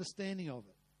natural understanding of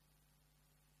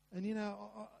it. And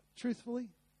truthfully,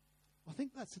 I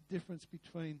think that's the difference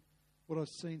between what I've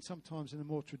seen sometimes in a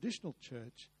more traditional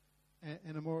church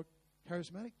and a more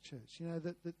charismatic church. You know,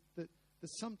 that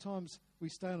sometimes we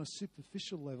stay on a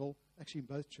superficial level, actually in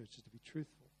both churches, to be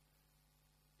truthful.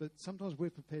 But sometimes we're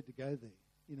prepared to go there.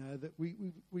 You know, that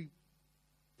we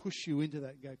push you into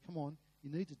that and go, come on, you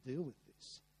need to deal with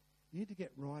this. You need to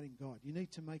get right in God. You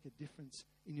need to make a difference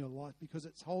in your life because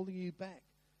it's holding you back.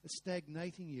 It's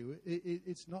stagnating you.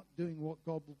 It's not doing what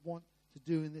God would want to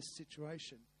do in this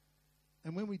situation.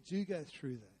 And when we do go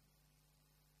through that,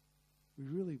 we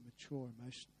really mature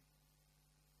emotionally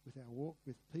with our walk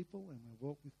with people and our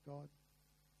walk with God.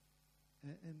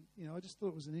 And you know, I just thought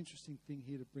it was an interesting thing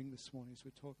here to bring this morning as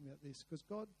we're talking about this, because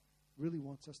God really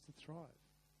wants us to thrive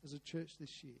as a church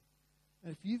this year.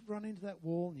 And if you've run into that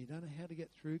wall and you don't know how to get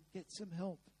through, get some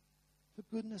help. For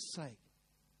goodness sake,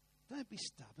 don't be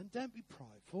stubborn. Don't be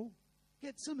prideful.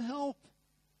 Get some help.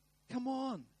 Come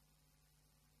on.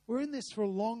 We're in this for a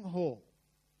long haul.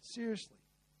 Seriously.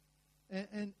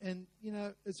 And you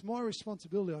know, it's my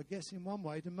responsibility, I guess, in one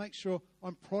way, to make sure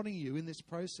I'm prodding you in this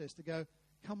process to go,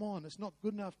 come on, it's not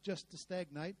good enough just to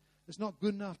stagnate. It's not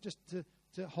good enough just to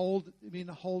be in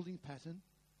a holding pattern.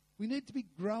 We need to be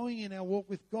growing in our walk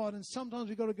with God, and sometimes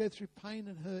we've got to go through pain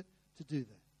and hurt to do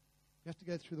that. You have to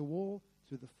go through the wall,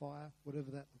 through the fire,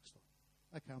 whatever that looks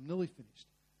like. Okay, I'm nearly finished.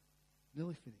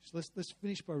 Let's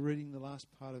finish by reading the last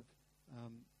part of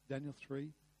Daniel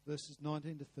 3, verses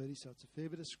 19 to 30. So it's a fair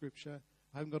bit of scripture.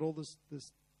 I haven't got all the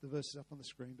verses up on the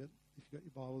screen, but if you've got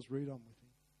your Bibles, read on with me.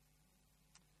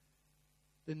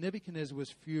 Then Nebuchadnezzar was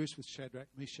furious with Shadrach,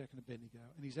 Meshach, and Abednego,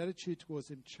 and his attitude towards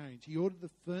them changed. He ordered the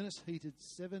furnace heated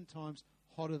 7 times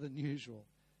hotter than usual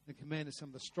and commanded some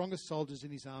of the strongest soldiers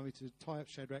in his army to tie up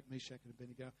Shadrach, Meshach, and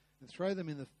Abednego and throw them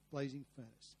in the blazing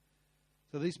furnace.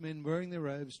 So these men, wearing their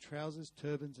robes, trousers,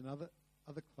 turbans, and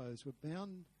other clothes, were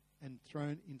bound and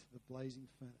thrown into the blazing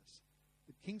furnace.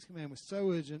 The king's command was so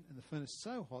urgent and the furnace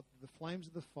so hot that the flames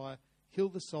of the fire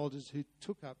killed the soldiers who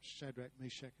took up Shadrach,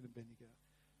 Meshach, and Abednego.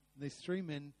 And these 3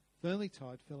 men, firmly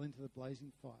tied, fell into the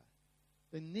blazing fire.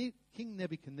 Then King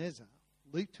Nebuchadnezzar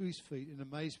leaped to his feet in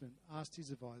amazement, asked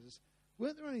his advisors,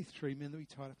 weren't there only 3 men that we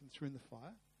tied up and threw in the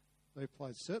fire? They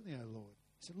replied, certainly, O Lord.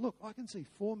 He said, look, I can see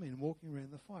 4 men walking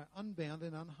around the fire, unbound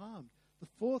and unharmed.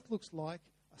 The 4th looks like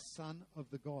a son of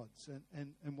the gods.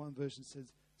 And one version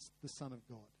says, the son of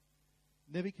God.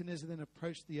 Nebuchadnezzar then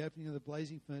approached the opening of the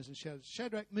blazing furnace and shouted,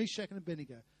 Shadrach, Meshach, and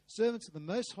Abednego, servants of the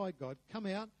Most High God, come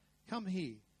out, come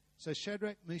here. So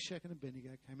Shadrach, Meshach, and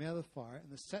Abednego came out of the fire,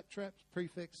 and the satraps,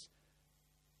 prefects,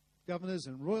 governors,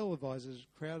 and royal advisors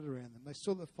crowded around them. They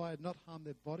saw that the fire had not harmed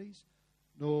their bodies,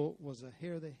 nor was a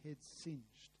hair of their heads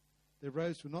singed. Their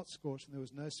robes were not scorched, and there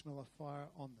was no smell of fire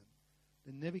on them.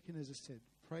 Then Nebuchadnezzar said,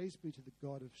 praise be to the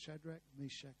God of Shadrach,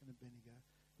 Meshach, and Abednego,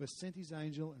 who has sent his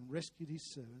angel and rescued his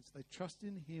servants. They trusted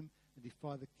in him and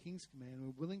defied the king's command, and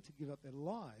were willing to give up their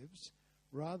lives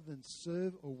rather than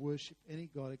serve or worship any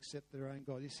god except their own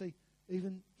God. You see,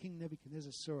 even King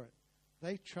Nebuchadnezzar saw it.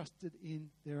 They trusted in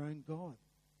their own God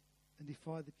and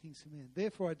defied the king's command.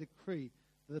 Therefore, I decree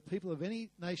that the people of any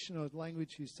nation or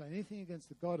language who say anything against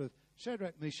the God of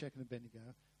Shadrach, Meshach, and Abednego,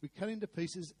 we cut into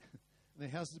pieces and their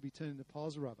houses be turned into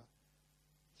piles of rubber.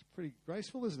 It's pretty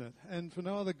graceful, isn't it? And for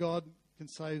no other God can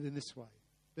save in this way.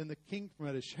 Then the king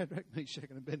promoted Shadrach, Meshach,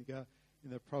 and Abednego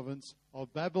in the province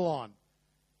of Babylon.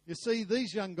 You see,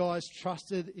 these young guys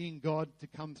trusted in God to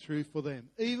come through for them,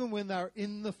 even when they were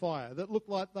in the fire that looked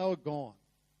like they were gone.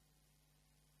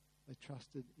 They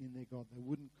trusted in their God. They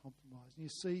wouldn't compromise. And you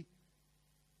see,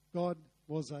 God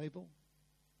was able.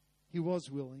 He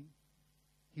was willing.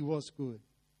 He was good.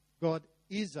 God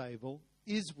is able,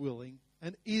 is willing,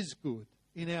 and is good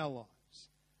in our lives.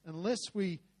 Unless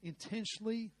we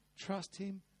intentionally trust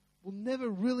Him, we'll never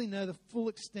really know the full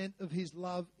extent of His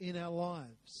love in our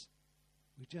lives.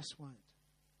 We just won't.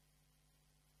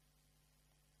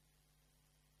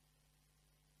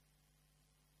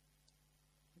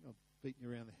 I think I've beaten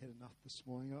you around the head enough this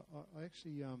morning. I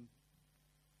actually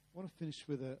want to finish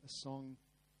with a song,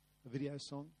 a video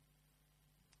song.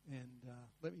 And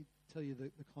let me tell you the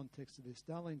context of this.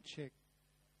 Darlene Check,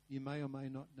 you may or may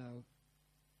not know,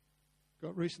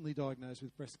 got recently diagnosed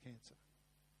with breast cancer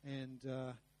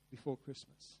and before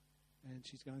Christmas. And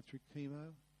she's going through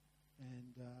chemo.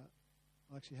 And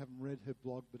I actually haven't read her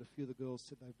blog, but a few of the girls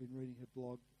said they've been reading her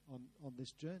blog on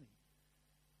this journey.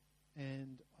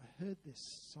 And I heard this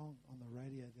song on the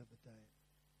radio the other day,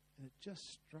 and it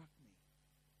just struck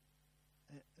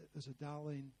me. It was a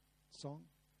Darlene song,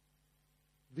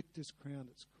 Victor's Crown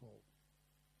it's called.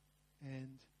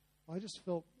 And I just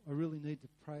felt I really need to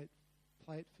play it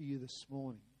for you this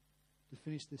morning to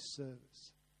finish this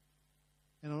service.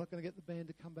 And I'm not going to get the band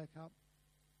to come back up.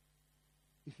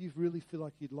 if you really feel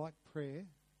like you'd like prayer,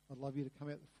 I'd love you to come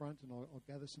out the front, and I'll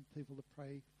gather some people to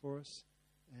pray for us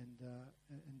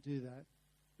and do that.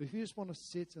 But if you just want to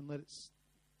sit and let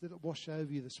it wash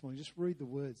over you this morning, just read the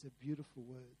words. They're beautiful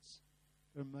words.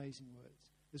 They're amazing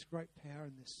words. There's great power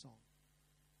in this song.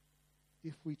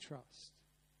 If we trust,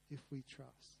 if we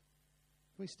trust.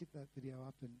 Can we stick that video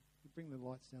up and bring the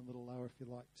lights down a little lower if you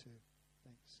like to?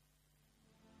 Thanks.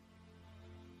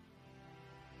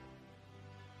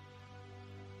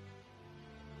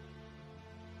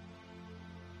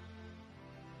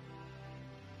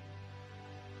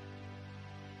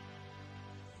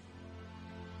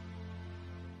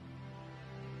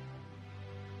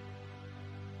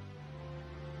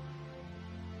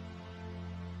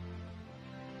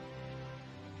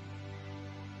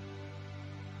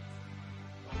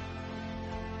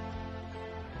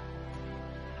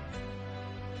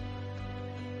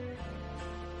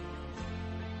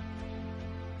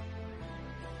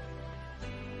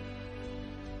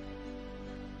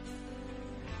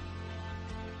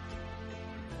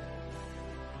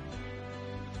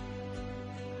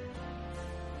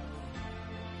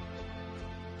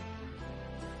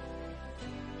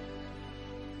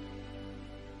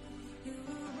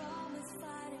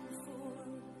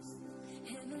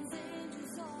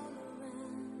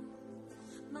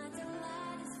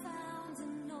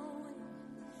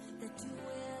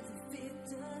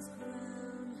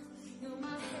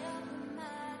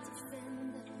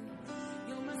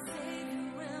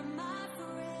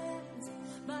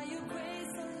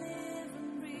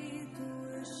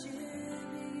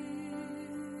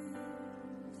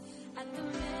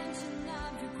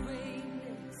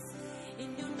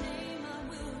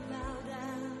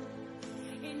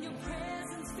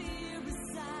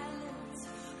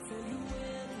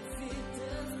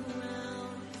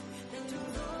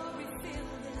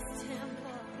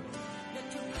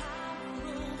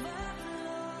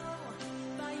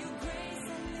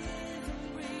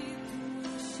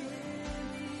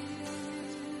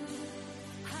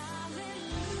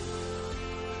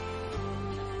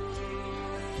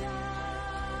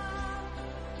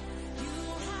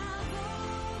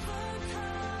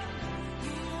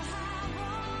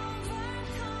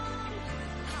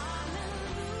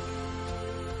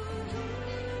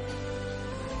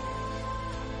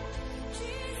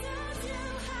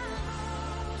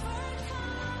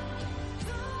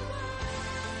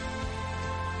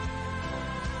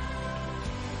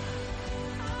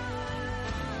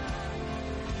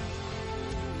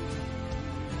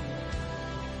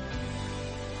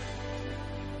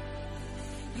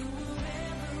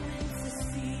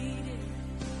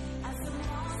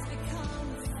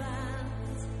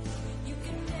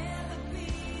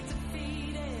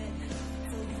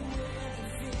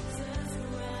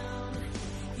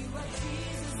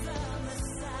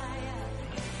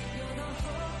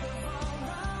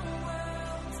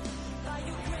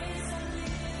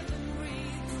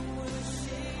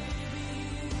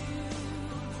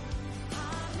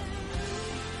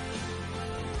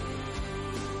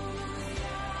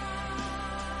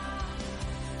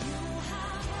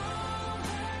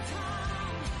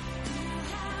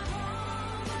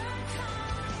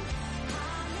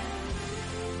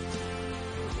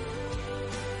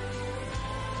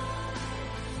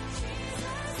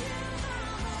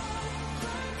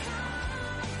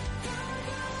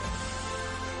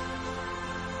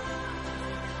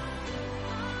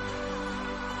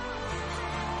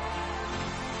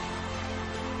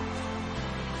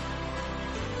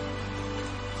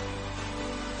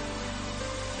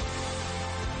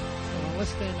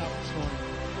 Let's stand up this morning.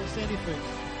 Let's stand your feet.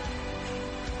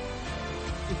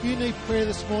 If you need prayer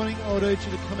this morning, I would urge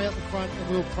you to come out the front and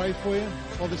we'll pray for you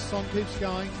while this song keeps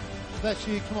going. If that's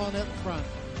you, come on out the front.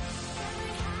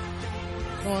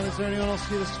 Come on, is there anyone else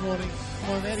here this morning?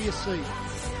 Come on, out of your seat.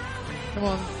 Come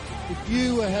on. If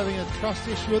you are having a trust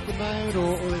issue at the moment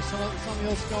or there's something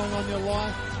else going on in your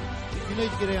life, you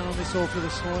need to get out on this altar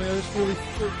this morning. I just really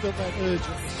felt that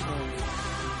urgent this morning.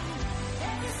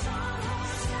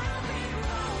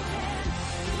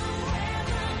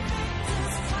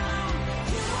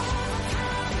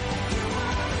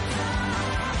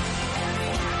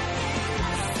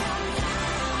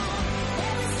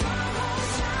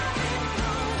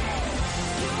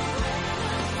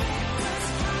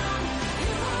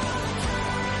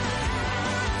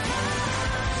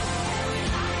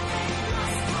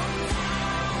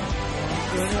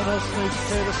 Anyone else needs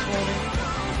prayer this morning?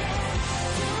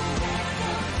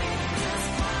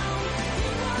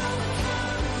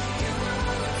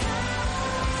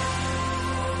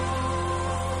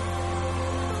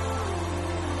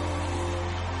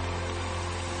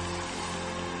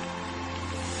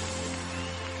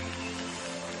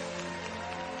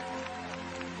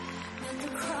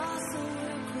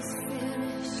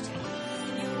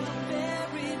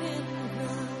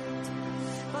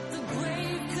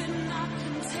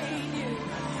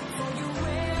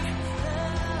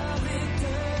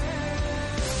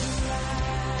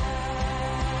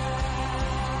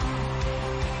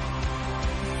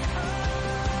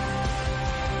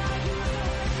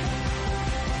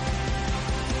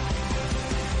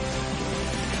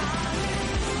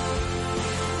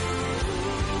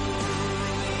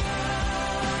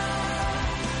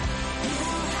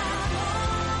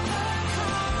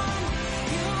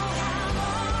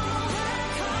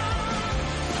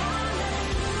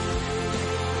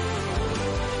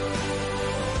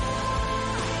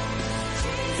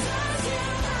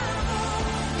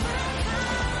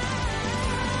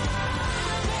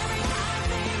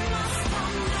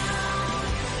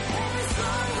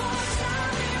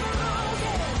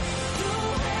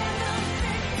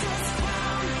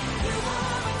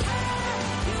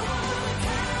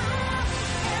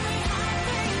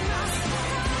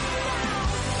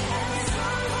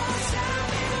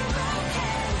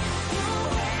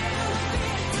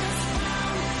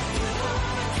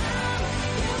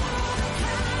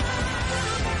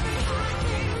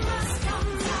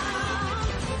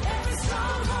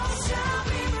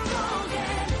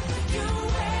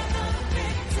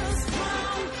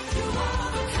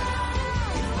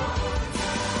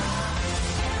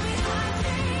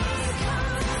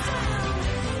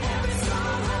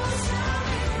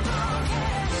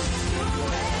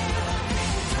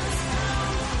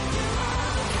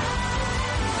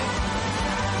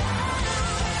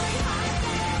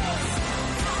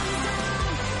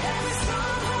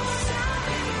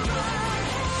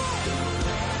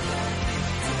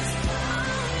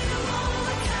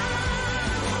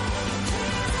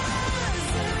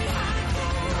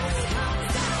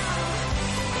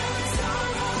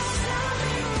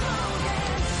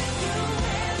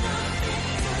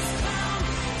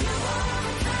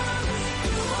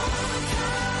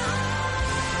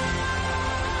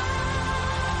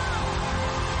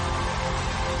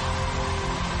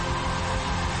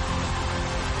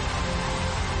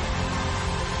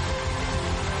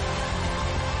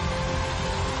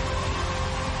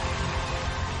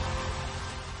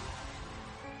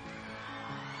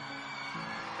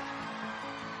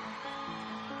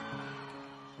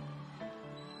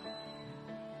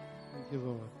 you,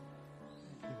 Lord.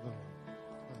 Thank you, Lord.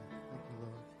 Thank you,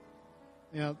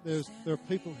 Lord. Now, there are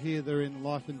people here that are in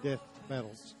life and death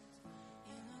battles.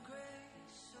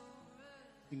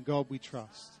 In God we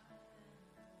trust.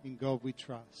 In God we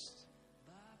trust.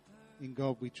 In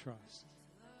God we trust.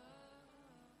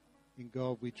 In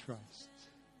God we trust.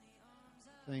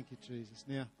 Thank you, Jesus.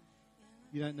 Now,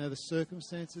 you don't know the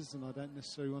circumstances, and I don't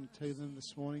necessarily want to tell you them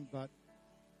this morning, but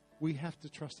we have to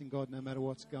trust in God no matter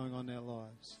what's going on in our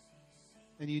lives.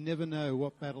 And you never know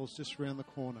what battle's just around the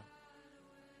corner.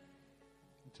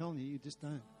 I'm telling you, you just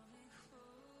don't.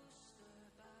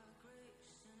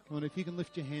 Come on, if you can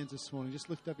lift your hands this morning, just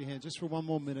lift up your hands just for one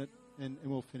more minute and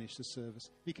we'll finish the service.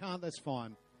 If you can't, that's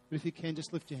fine. But if you can,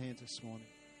 just lift your hands this morning.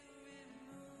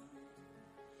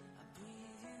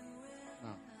 No.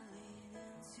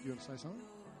 You want to say something?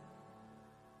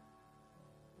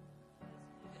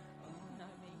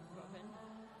 Know me, Robin.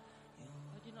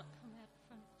 I did not come out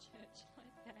from church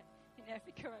like that. In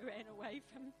Africa, I ran away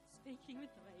from speaking with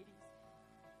the ladies.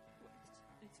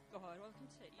 It's God. All I can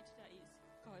tell you today is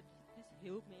God has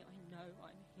healed me. I know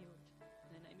I'm healed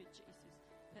in the name of Jesus.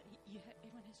 But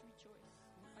everyone has rejoiced.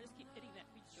 I just keep getting that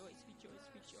rejoice, rejoice,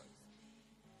 rejoice.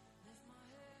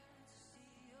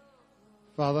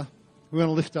 Father, we want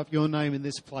to lift up your name in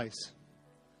this place.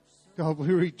 God,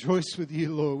 we rejoice with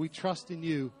you, Lord. We trust in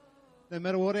you. No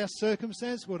matter what our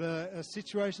circumstance, what our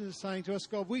situation is saying to us,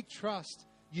 God, we trust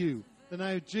you. The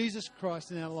name of Jesus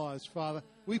Christ in our lives, Father.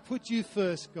 We put you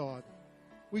first, God.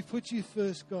 We put you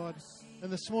first, God.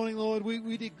 And this morning, Lord,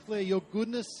 we declare your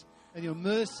goodness and your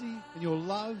mercy and your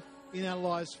love in our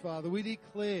lives, Father. We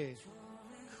declare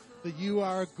that you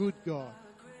are a good God.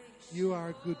 You are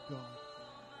a good God.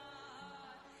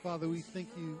 Father, we thank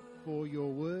you for your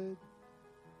word.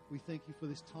 We thank you for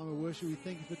this time of worship. We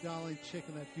thank you for Darlene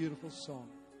checking that beautiful song.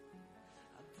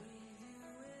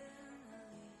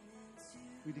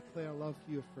 We declare our love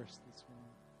for you afresh this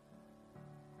morning.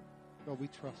 God, we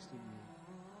trust in you.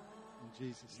 In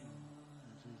Jesus' name.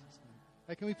 In Jesus' name.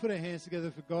 Hey, can we put our hands together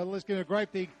for God? Let's give a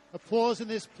great big applause in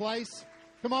this place.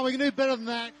 Come on, we can do better than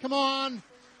that. Come on.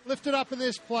 Lift it up in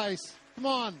this place. Come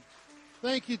on.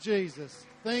 Thank you, Jesus.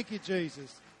 Thank you,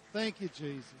 Jesus. Thank you,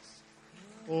 Jesus.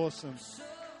 Awesome.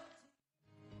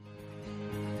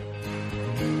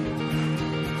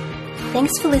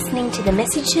 Thanks for listening to the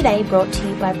message today brought to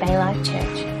you by Baylife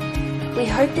Church. We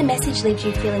hope the message leaves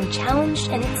you feeling challenged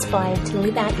and inspired to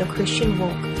live out your Christian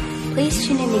walk. Please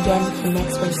tune in again for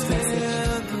next week's message.